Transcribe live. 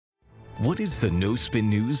What is the No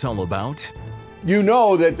Spin News all about? You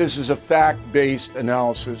know that this is a fact-based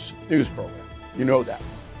analysis news program. You know that.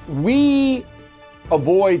 We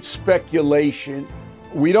avoid speculation.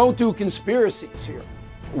 We don't do conspiracies here.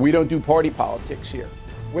 We don't do party politics here.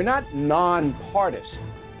 We're not nonpartisan.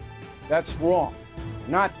 That's wrong.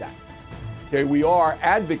 Not that. Okay, we are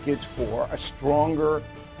advocates for a stronger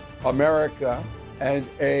America and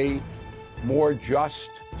a more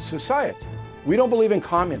just society. We don't believe in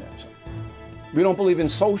communism. We don't believe in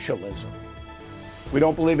socialism. We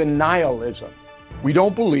don't believe in nihilism. We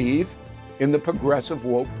don't believe in the progressive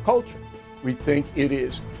woke culture. We think it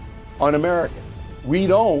is un-American. We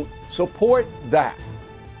don't support that.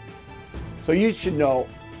 So you should know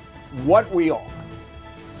what we are,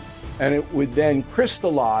 and it would then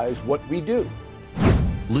crystallize what we do.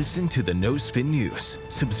 Listen to the No Spin News.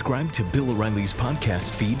 Subscribe to Bill O'Reilly's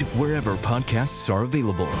podcast feed wherever podcasts are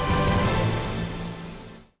available.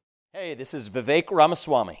 Hey, this is Vivek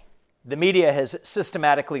Ramaswamy. The media has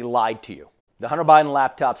systematically lied to you. The Hunter Biden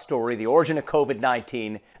laptop story, the origin of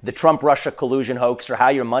COVID-19, the Trump-Russia collusion hoax, or how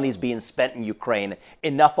your money's being spent in Ukraine.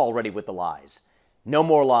 Enough already with the lies. No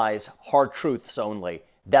more lies, hard truths only.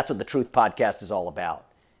 That's what the Truth Podcast is all about.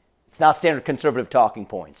 It's not standard conservative talking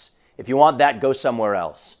points. If you want that, go somewhere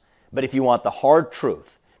else. But if you want the hard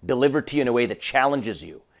truth delivered to you in a way that challenges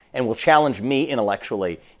you and will challenge me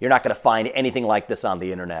intellectually, you're not going to find anything like this on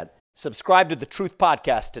the internet. Subscribe to the Truth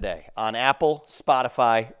Podcast today on Apple,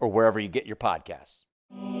 Spotify, or wherever you get your podcasts.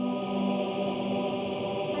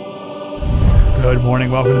 Good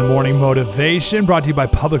morning. Welcome to the Morning Motivation, brought to you by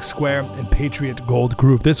Public Square and Patriot Gold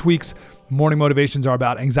Group. This week's Morning Motivations are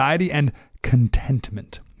about anxiety and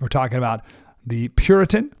contentment. We're talking about the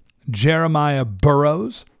Puritan Jeremiah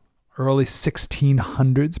Burroughs, early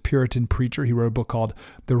 1600s Puritan preacher. He wrote a book called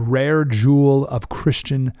The Rare Jewel of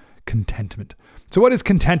Christian Contentment. So what is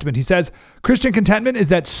contentment? He says, Christian contentment is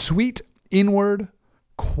that sweet, inward,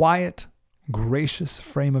 quiet, gracious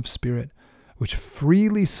frame of spirit which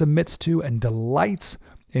freely submits to and delights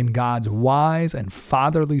in God's wise and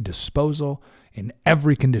fatherly disposal in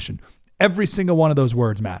every condition. Every single one of those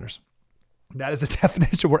words matters. That is a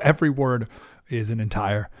definition where every word is an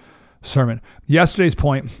entire sermon. Yesterday's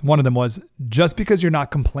point, one of them was, just because you're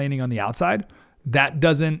not complaining on the outside, that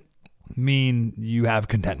doesn't mean you have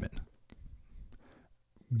contentment.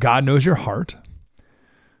 God knows your heart,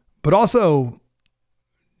 but also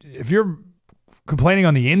if you're complaining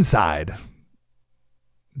on the inside,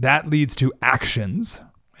 that leads to actions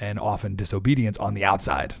and often disobedience on the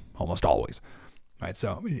outside, almost always. Right?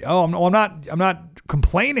 So, I'm not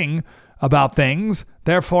complaining about things,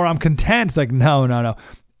 therefore I'm content. It's like, no.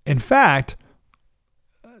 In fact,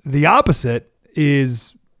 the opposite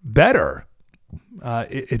is better.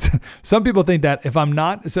 It's some people think that if I'm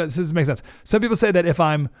not, so this makes sense. Some people say that if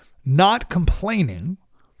I'm not complaining,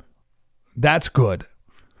 that's good,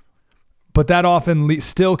 but that often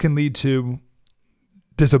still can lead to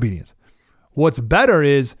disobedience. What's better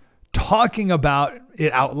is talking about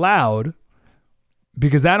it out loud,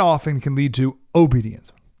 because that often can lead to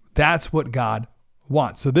obedience. That's what God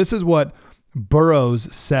wants. So this is what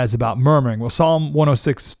Burroughs says about murmuring. Well, Psalm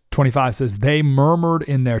 106:25 says, they murmured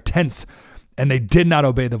in their tents and they did not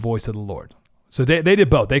obey the voice of the Lord. So they did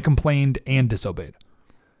both. They complained and disobeyed.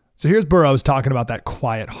 So here's Burroughs talking about that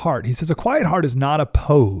quiet heart. He says, a quiet heart is not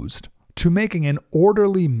opposed to making an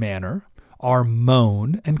orderly manner our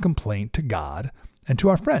moan and complaint to God and to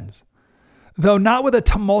our friends, though not with a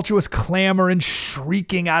tumultuous clamor and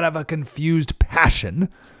shrieking out of a confused passion,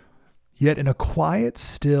 yet in a quiet,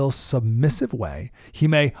 still, submissive way, he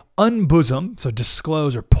may unbosom, so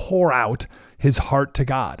disclose or pour out his heart to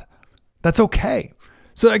God. That's okay.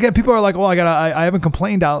 So again, people are like, well, I haven't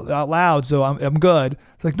complained out loud, so I'm good.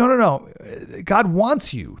 It's like, no. God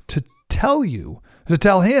wants you to tell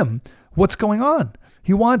him what's going on.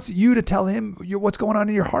 He wants you to tell him what's going on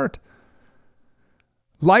in your heart.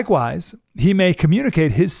 Likewise, he may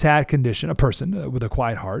communicate his sad condition. A person with a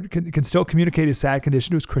quiet heart can still communicate his sad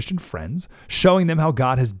condition to his Christian friends, showing them how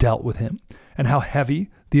God has dealt with him and how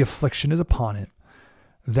heavy the affliction is upon him,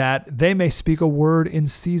 that they may speak a word in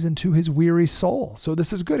season to his weary soul. So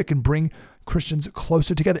this is good. It can bring Christians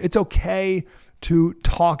closer together. It's okay to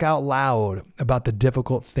talk out loud about the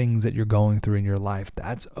difficult things that you're going through in your life.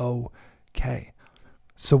 That's okay.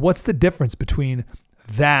 So what's the difference between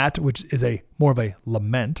that, which is more of a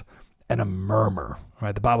lament, and a murmur,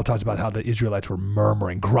 right? The Bible talks about how the Israelites were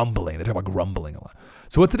murmuring, grumbling. They talk about grumbling a lot.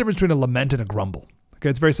 So what's the difference between a lament and a grumble? Okay,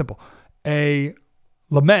 it's very simple. A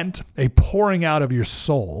lament, a pouring out of your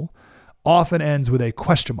soul, often ends with a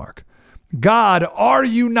question mark. God, are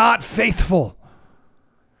you not faithful?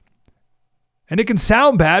 And it can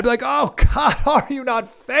sound bad, like, oh God, are you not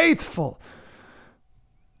faithful?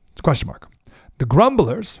 It's a question mark. The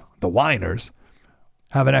grumblers, the whiners,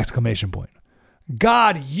 have an exclamation point.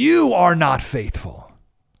 God, you are not faithful.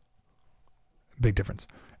 Big difference.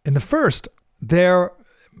 In the first, there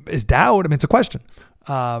is doubt. I mean, it's a question.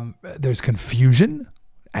 There's confusion,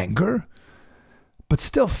 anger, but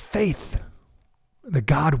still faith that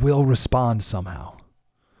God will respond somehow.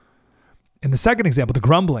 In the second example, the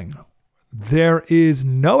grumbling, there is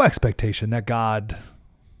no expectation that God,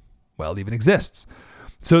 even exists.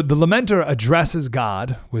 So the lamenter addresses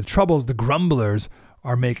God with troubles. The grumblers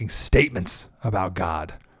are making statements about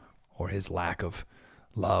God or his lack of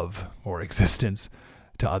love or existence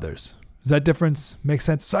to others. Does that difference make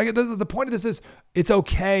sense? So the point of this is it's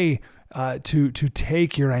okay to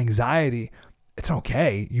take your anxiety. It's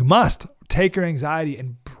okay. You must take your anxiety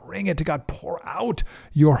and bring it to God. Pour out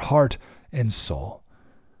your heart and soul.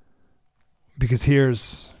 Because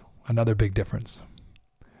here's another big difference.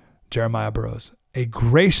 Jeremiah Burroughs, a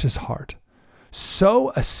gracious heart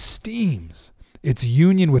so esteems its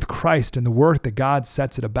union with Christ and the work that God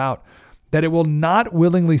sets it about, that it will not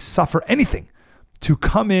willingly suffer anything to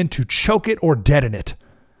come in to choke it or deaden it.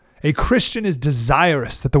 A Christian is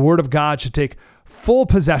desirous that the word of God should take full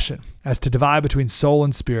possession as to divide between soul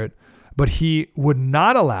and spirit, but he would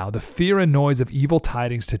not allow the fear and noise of evil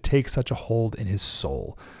tidings to take such a hold in his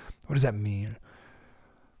soul. What does that mean?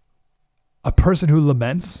 A person who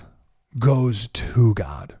laments goes to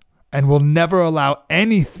God and will never allow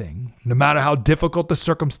anything, no matter how difficult the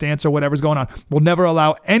circumstance or whatever's going on, will never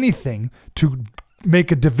allow anything to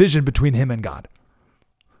make a division between him and God.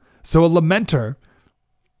 So a lamenter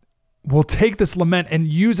will take this lament and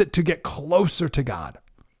use it to get closer to God.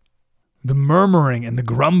 The murmuring and the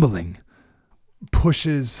grumbling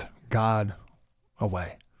pushes God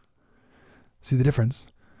away. See the difference?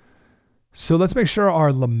 So let's make sure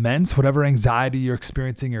our laments, whatever anxiety you're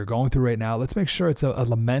experiencing, you're going through right now, let's make sure it's a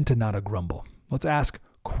lament and not a grumble. Let's ask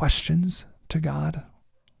questions to God.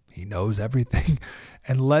 He knows everything.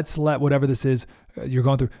 And let's let whatever this is you're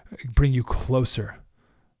going through bring you closer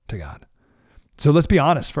to God. So let's be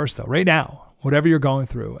honest first though. Right now, whatever you're going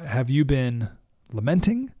through, have you been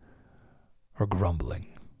lamenting or grumbling?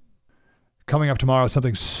 Coming up tomorrow is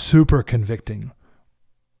something super convicting.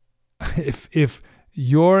 If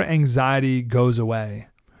your anxiety goes away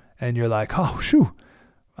and you're like, oh, shoo,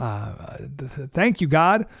 thank you,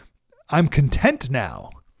 God. I'm content now.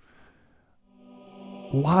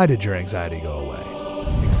 Why did your anxiety go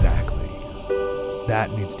away? Exactly.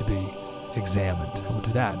 That needs to be examined. And we'll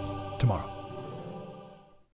do that tomorrow.